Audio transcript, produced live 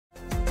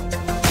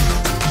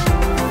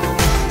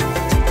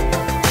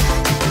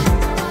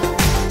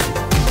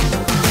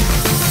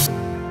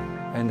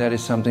that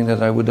is something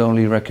that I would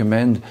only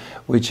recommend,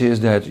 which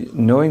is that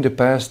knowing the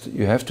past,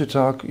 you have to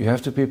talk, you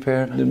have to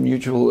prepare the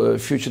mutual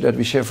future that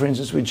we share, for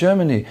instance, with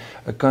Germany,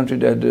 a country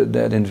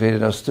that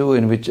invaded us too,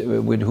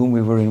 with whom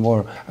we were in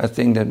war. I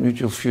think that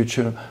mutual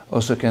future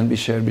also can be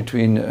shared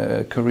between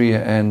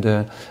Korea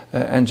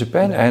and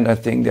Japan, and I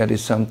think that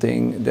is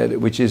something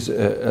which is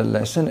a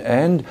lesson,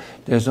 and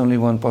there's only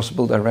one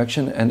possible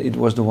direction, and it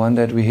was the one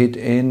that we hit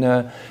in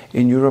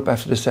Europe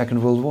after the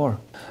Second World War.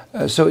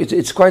 So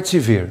it's quite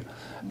severe,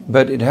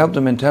 but it helped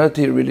the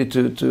mentality really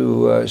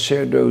to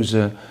share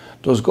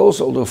those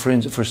goals. Although,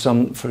 for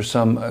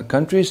some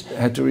countries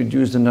had to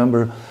reduce the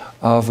number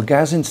of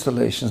gas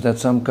installations, that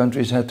some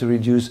countries had to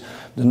reduce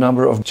the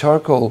number of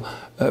charcoal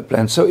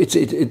plants. So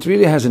it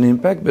really has an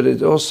impact, but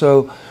it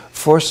also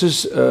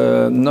forces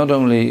not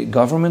only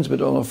governments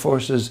but also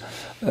forces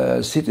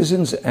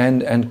citizens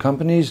and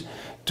companies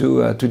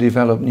to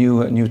develop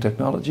new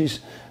technologies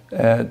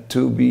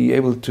to be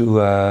able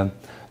to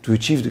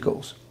achieve the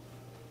goals.